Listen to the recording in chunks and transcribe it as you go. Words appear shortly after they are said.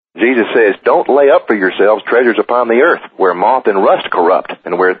Jesus says, don't lay up for yourselves treasures upon the earth, where moth and rust corrupt,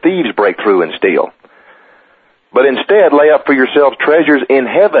 and where thieves break through and steal. But instead lay up for yourselves treasures in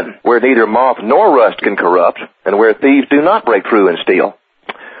heaven, where neither moth nor rust can corrupt, and where thieves do not break through and steal.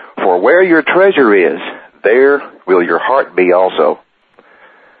 For where your treasure is, there will your heart be also.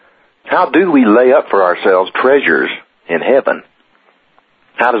 How do we lay up for ourselves treasures in heaven?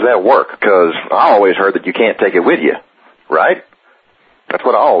 How does that work? Because I always heard that you can't take it with you, right? That's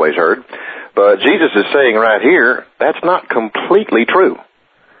what I always heard. But Jesus is saying right here, that's not completely true.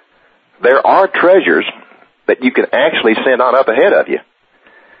 There are treasures that you can actually send on up ahead of you.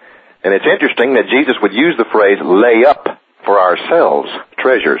 And it's interesting that Jesus would use the phrase, lay up for ourselves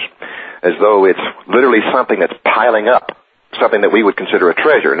treasures, as though it's literally something that's piling up, something that we would consider a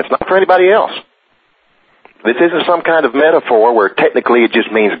treasure, and it's not for anybody else. This isn't some kind of metaphor where technically it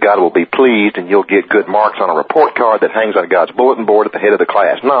just means God will be pleased and you'll get good marks on a report card that hangs on God's bulletin board at the head of the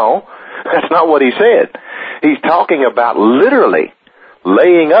class. No, that's not what he said. He's talking about literally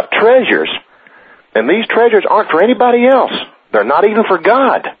laying up treasures. And these treasures aren't for anybody else. They're not even for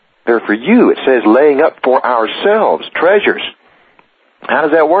God. They're for you. It says laying up for ourselves treasures. How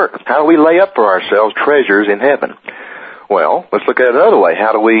does that work? How do we lay up for ourselves treasures in heaven? Well, let's look at it another way.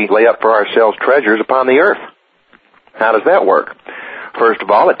 How do we lay up for ourselves treasures upon the earth? How does that work? First of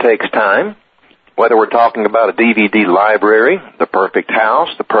all, it takes time. Whether we're talking about a DVD library, the perfect house,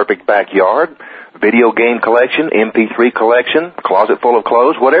 the perfect backyard, video game collection, MP3 collection, closet full of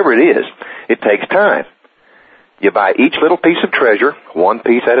clothes, whatever it is, it takes time. You buy each little piece of treasure, one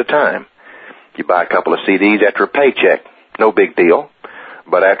piece at a time. You buy a couple of CDs after a paycheck. No big deal.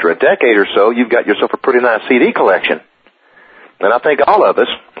 But after a decade or so, you've got yourself a pretty nice CD collection. And I think all of us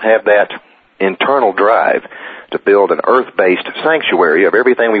have that internal drive to build an earth-based sanctuary of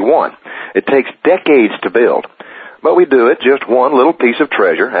everything we want. It takes decades to build, but we do it just one little piece of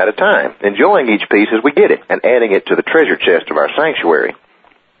treasure at a time, enjoying each piece as we get it and adding it to the treasure chest of our sanctuary.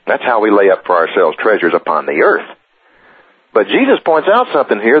 That's how we lay up for ourselves treasures upon the earth. But Jesus points out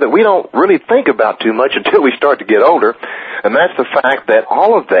something here that we don't really think about too much until we start to get older, and that's the fact that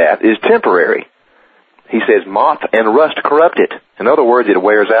all of that is temporary. He says moth and rust corrupt it. In other words, it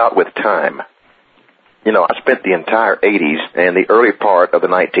wears out with time. You know, I spent the entire 80s and the early part of the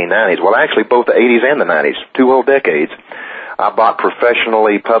 1990s, well, actually both the 80s and the 90s, 2 whole decades. I bought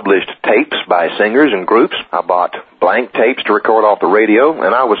professionally published tapes by singers and groups. I bought blank tapes to record off the radio,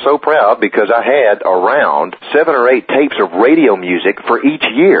 and I was so proud because I had around 7 or 8 tapes of radio music for each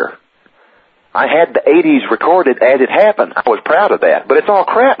year. I had the 80s recorded as it happened. I was proud of that, but it's all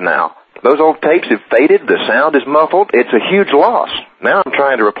crap now. Those old tapes have faded, the sound is muffled, it's a huge loss. Now I'm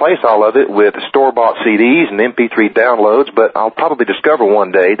trying to replace all of it with store-bought CDs and MP3 downloads, but I'll probably discover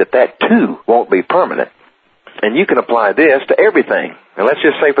one day that that too won't be permanent. And you can apply this to everything. And let's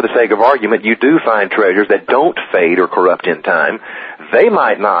just say for the sake of argument, you do find treasures that don't fade or corrupt in time. They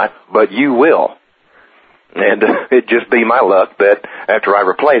might not, but you will. And it'd just be my luck that after I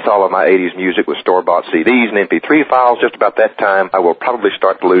replace all of my 80s music with store-bought CDs and MP3 files, just about that time, I will probably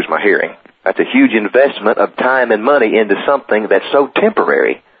start to lose my hearing. That's a huge investment of time and money into something that's so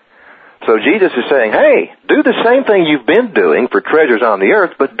temporary. So Jesus is saying, hey, do the same thing you've been doing for treasures on the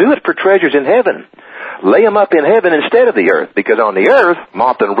earth, but do it for treasures in heaven. Lay them up in heaven instead of the earth, because on the earth,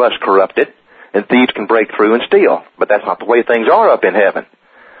 moth and rust corrupt it, and thieves can break through and steal. But that's not the way things are up in heaven.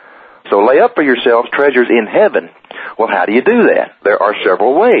 So lay up for yourselves treasures in heaven. Well, how do you do that? There are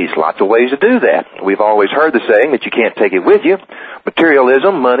several ways, lots of ways to do that. We've always heard the saying that you can't take it with you.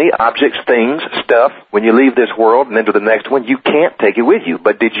 Materialism, money, objects, things, stuff, when you leave this world and enter the next one, you can't take it with you.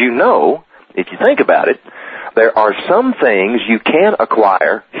 But did you know, if you think about it, there are some things you can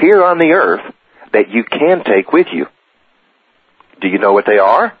acquire here on the earth that you can take with you. Do you know what they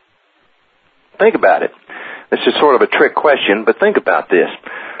are? Think about it. This is sort of a trick question, but think about this.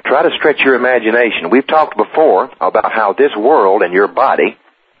 Try to stretch your imagination. We've talked before about how this world and your body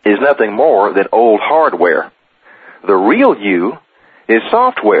is nothing more than old hardware. The real you is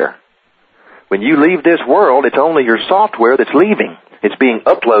software. When you leave this world, it's only your software that's leaving. It's being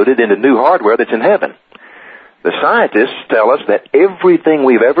uploaded into new hardware that's in heaven. The scientists tell us that everything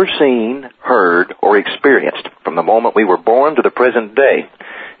we've ever seen, heard, or experienced from the moment we were born to the present day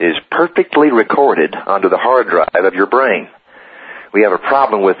is perfectly recorded onto the hard drive of your brain. We have a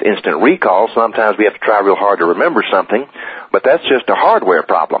problem with instant recall. Sometimes we have to try real hard to remember something, but that's just a hardware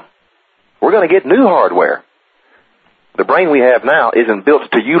problem. We're going to get new hardware. The brain we have now isn't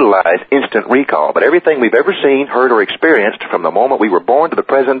built to utilize instant recall, but everything we've ever seen, heard, or experienced from the moment we were born to the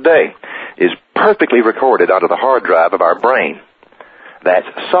present day is perfectly recorded onto the hard drive of our brain. That's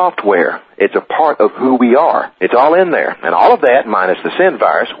software. It's a part of who we are. It's all in there. And all of that, minus the sin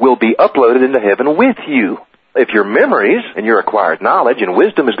virus, will be uploaded into heaven with you. If your memories and your acquired knowledge and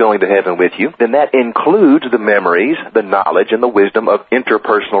wisdom is going to heaven with you, then that includes the memories, the knowledge, and the wisdom of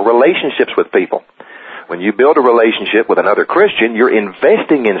interpersonal relationships with people. When you build a relationship with another Christian, you're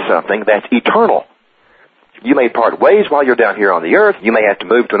investing in something that's eternal. You may part ways while you're down here on the earth. You may have to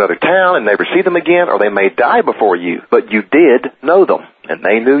move to another town and never see them again, or they may die before you. But you did know them, and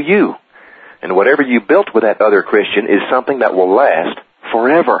they knew you. And whatever you built with that other Christian is something that will last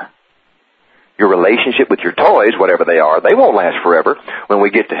forever. Your relationship with your toys, whatever they are, they won't last forever. When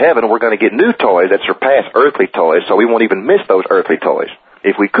we get to heaven, we're going to get new toys that surpass earthly toys, so we won't even miss those earthly toys.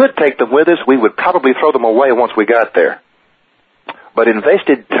 If we could take them with us, we would probably throw them away once we got there. But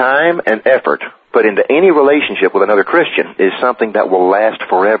invested time and effort put into any relationship with another Christian is something that will last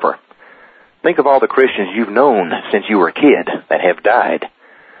forever. Think of all the Christians you've known since you were a kid that have died,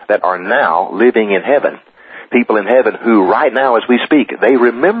 that are now living in heaven. People in heaven who right now as we speak, they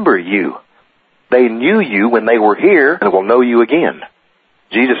remember you. They knew you when they were here and will know you again.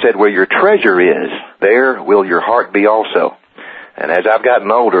 Jesus said, where your treasure is, there will your heart be also. And as I've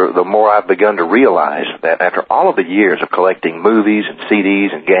gotten older, the more I've begun to realize that after all of the years of collecting movies and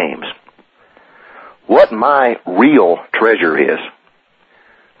CDs and games, what my real treasure is,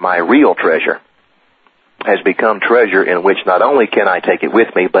 my real treasure, has become treasure in which not only can I take it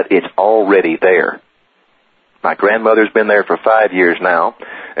with me, but it's already there. My grandmother's been there for 5 years now,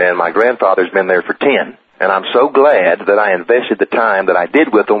 and my grandfather's been there for 10. And I'm so glad that I invested the time that I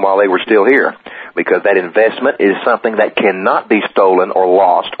did with them while they were still here, because that investment is something that cannot be stolen or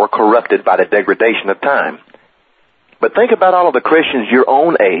lost or corrupted by the degradation of time. But think about all of the Christians your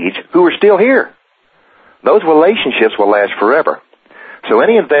own age who are still here. Those relationships will last forever. So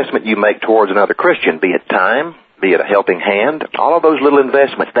any investment you make towards another Christian, be it time, be it a helping hand, all of those little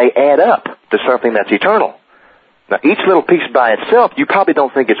investments, they add up to something that's eternal. Now, each little piece by itself, you probably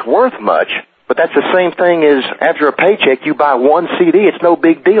don't think it's worth much, but that's the same thing as after a paycheck, you buy one CD. It's no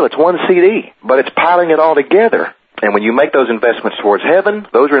big deal. It's one CD, but it's piling it all together. And when you make those investments towards heaven,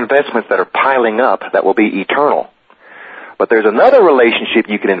 those are investments that are piling up that will be eternal. But there's another relationship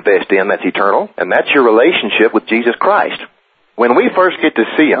you can invest in that's eternal, and that's your relationship with Jesus Christ. When we first get to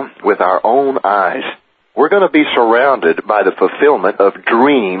see Him with our own eyes, we're going to be surrounded by the fulfillment of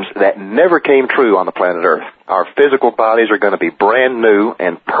dreams that never came true on the planet Earth. Our physical bodies are going to be brand new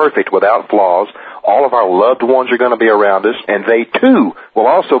and perfect without flaws. All of our loved ones are going to be around us, and they too will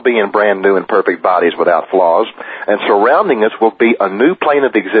also be in brand new and perfect bodies without flaws. And surrounding us will be a new plane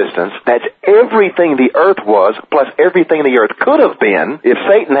of existence that's everything the earth was, plus everything the earth could have been if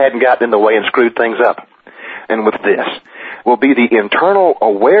Satan hadn't gotten in the way and screwed things up. And with this will be the internal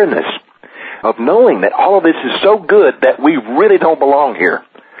awareness of knowing that all of this is so good that we really don't belong here.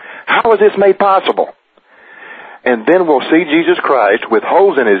 How is this made possible? And then we'll see Jesus Christ with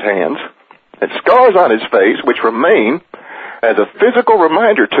holes in His hands and scars on His face, which remain as a physical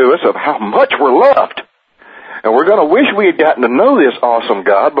reminder to us of how much we're loved. And we're going to wish we had gotten to know this awesome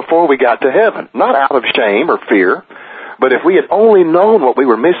God before we got to heaven. Not out of shame or fear, but if we had only known what we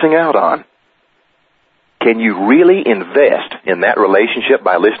were missing out on. Can you really invest in that relationship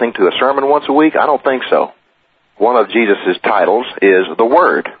by listening to a sermon once a week? I don't think so. One of Jesus' titles is the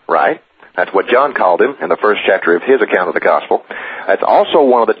Word, right? That's what John called Him in the first chapter of his account of the Gospel. That's also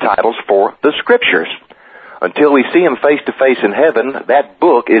one of the titles for the Scriptures. Until we see Him face to face in heaven, that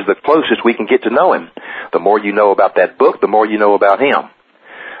book is the closest we can get to know Him. The more you know about that book, the more you know about Him.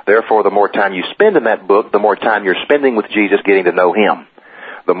 Therefore, the more time you spend in that book, the more time you're spending with Jesus getting to know Him.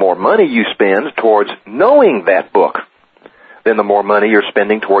 The more money you spend towards knowing that book, then the more money you're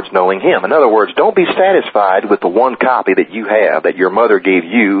spending towards knowing Him. In other words, don't be satisfied with the one copy that you have, that your mother gave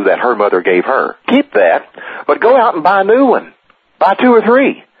you, that her mother gave her. Keep that, but go out and buy a new one. Buy 2 or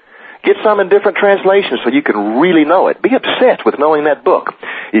 3. Get some in different translations so you can really know it. Be obsessed with knowing that book.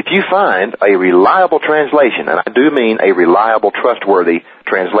 If you find a reliable translation, and I do mean a reliable, trustworthy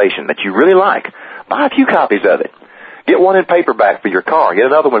translation that you really like, buy a few copies of it. Get one in paperback for your car. Get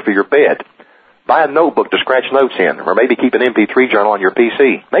another one for your bed. Buy a notebook to scratch notes in, or maybe keep an MP3 journal on your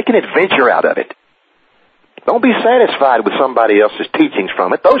PC. Make an adventure out of it. Don't be satisfied with somebody else's teachings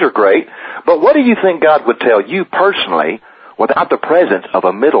from it. Those are great. But what do you think God would tell you personally without the presence of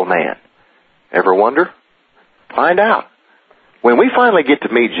a middleman? Ever wonder? Find out. When we finally get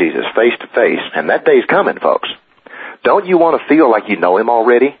to meet Jesus face to face, and that day's coming, folks, don't you want to feel like you know Him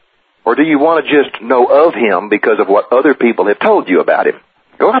already? Or do you want to just know of Him because of what other people have told you about Him?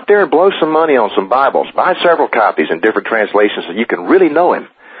 Go out there and blow some money on some Bibles. Buy several copies in different translations so you can really know Him.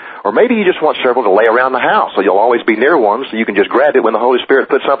 Or maybe you just want several to lay around the house so you'll always be near one so you can just grab it when the Holy Spirit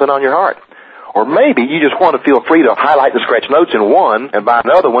puts something on your heart. Or maybe you just want to feel free to highlight and scratch notes in one and buy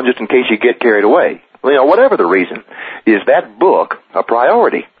another one just in case you get carried away. Whatever the reason, is that book a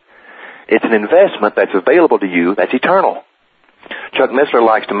priority? It's an investment that's available to you that's eternal. Chuck Missler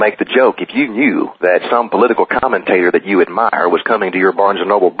likes to make the joke, if you knew that some political commentator that you admire was coming to your Barnes &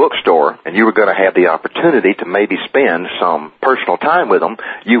 Noble bookstore and you were going to have the opportunity to maybe spend some personal time with them,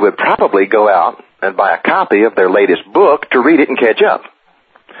 you would probably go out and buy a copy of their latest book to read it and catch up.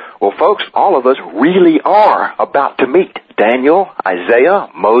 Well, folks, all of us really are about to meet Daniel, Isaiah,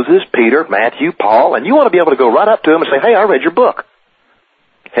 Moses, Peter, Matthew, Paul, and you want to be able to go right up to them and say, hey, I read your book.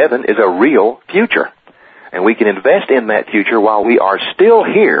 Heaven is a real future, and we can invest in that future while we are still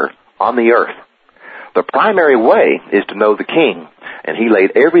here on the earth. The primary way is to know the King, and He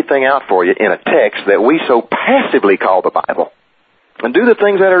laid everything out for you in a text that we so passively call the Bible. And do the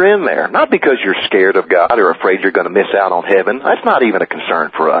things that are in there, not because you're scared of God or afraid you're going to miss out on heaven. That's not even a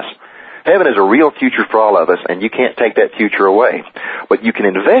concern for us. Heaven is a real future for all of us, and you can't take that future away. But you can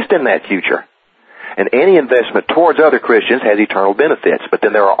invest in that future. And any investment towards other Christians has eternal benefits. But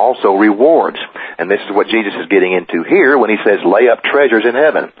then there are also rewards. And this is what Jesus is getting into here when He says, lay up treasures in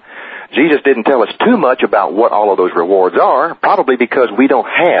heaven. Jesus didn't tell us too much about what all of those rewards are, probably because we don't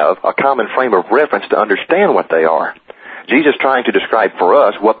have a common frame of reference to understand what they are. Jesus trying to describe for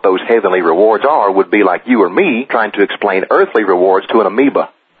us what those heavenly rewards are would be like you or me trying to explain earthly rewards to an amoeba.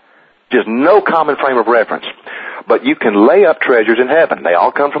 Just no common frame of reference. But you can lay up treasures in heaven. They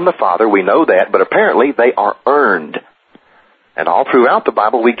all come from the Father, we know that, but apparently they are earned. And all throughout the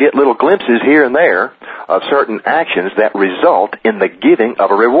Bible we get little glimpses here and there of certain actions that result in the giving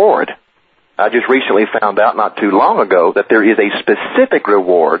of a reward. I just recently found out not too long ago that there is a specific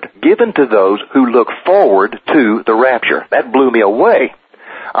reward given to those who look forward to the rapture. That blew me away.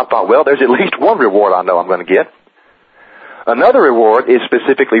 I thought, well, there's at least one reward I know I'm going to get. Another reward is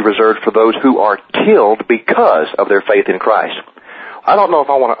specifically reserved for those who are killed because of their faith in Christ. I don't know if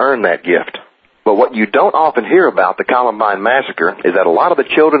I want to earn that gift. But what you don't often hear about the Columbine massacre is that a lot of the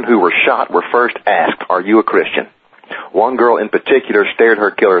children who were shot were first asked, are you a Christian? One girl in particular stared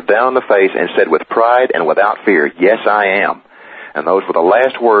her killer down in the face and said with pride and without fear, yes, I am. And those were the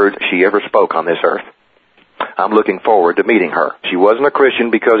last words she ever spoke on this earth. I'm looking forward to meeting her. She wasn't a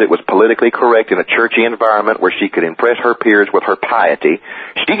Christian because it was politically correct in a churchy environment where she could impress her peers with her piety.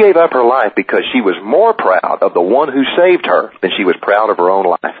 She gave up her life because she was more proud of the one who saved her than she was proud of her own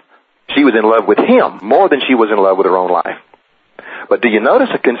life. She was in love with Him more than she was in love with her own life. But do you notice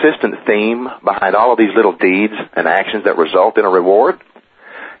a consistent theme behind all of these little deeds and actions that result in a reward?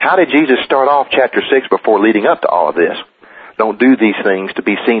 How did Jesus start off chapter 6 before leading up to all of this? Don't do these things to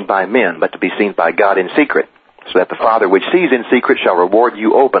be seen by men, but to be seen by God in secret, so that the Father which sees in secret shall reward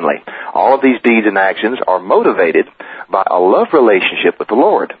you openly. All of these deeds and actions are motivated by a love relationship with the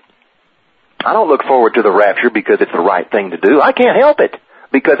Lord. I don't look forward to the rapture because it's the right thing to do. I can't help it,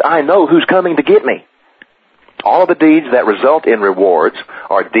 because I know who's coming to get me. All of the deeds that result in rewards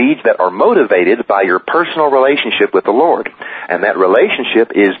are deeds that are motivated by your personal relationship with the Lord. And that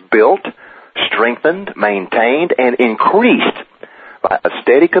relationship is built, strengthened, maintained, and increased by a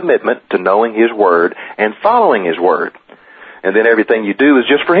steady commitment to knowing His Word and following His Word. And then everything you do is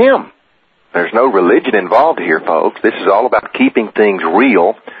just for Him. There's no religion involved here, folks. This is all about keeping things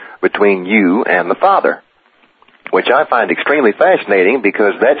real between you and the Father, which I find extremely fascinating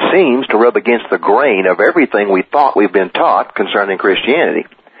because that seems to rub against the grain of everything we thought we've been taught concerning Christianity.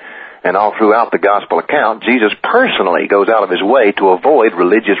 And all throughout the gospel account, Jesus personally goes out of His way to avoid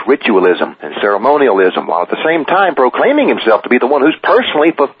religious ritualism and ceremonialism, while at the same time proclaiming Himself to be the one who's personally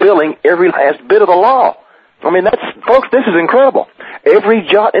fulfilling every last bit of the law. I mean, folks, this is incredible. Every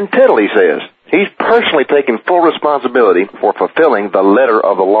jot and tittle, He says. He's personally taking full responsibility for fulfilling the letter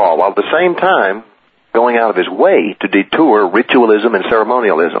of the law, while at the same time going out of His way to detour ritualism and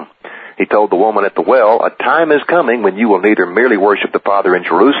ceremonialism. He told the woman at the well, a time is coming when you will neither merely worship the Father in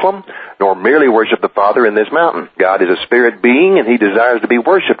Jerusalem, nor merely worship the Father in this mountain. God is a spirit being, and He desires to be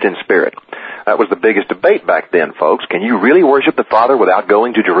worshipped in spirit. That was the biggest debate back then, folks. Can you really worship the Father without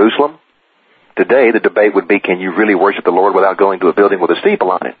going to Jerusalem? Today, the debate would be, can you really worship the Lord without going to a building with a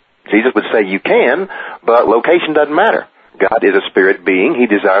steeple on it? Jesus would say you can, but location doesn't matter. God is a spirit being. He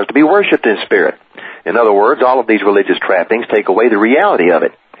desires to be worshipped in spirit. In other words, all of these religious trappings take away the reality of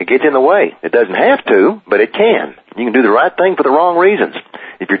it. It gets in the way. It doesn't have to, but it can. You can do the right thing for the wrong reasons.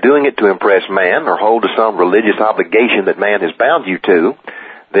 If you're doing it to impress man or hold to some religious obligation that man has bound you to,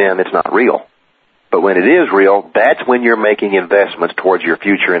 then it's not real. But when it is real, that's when you're making investments towards your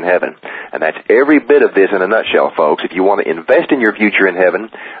future in heaven. And that's every bit of this in a nutshell, folks. If you want to invest in your future in heaven,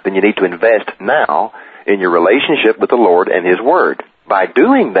 then you need to invest now in your relationship with the Lord and His Word. By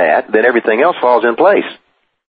doing that, then everything else falls in place.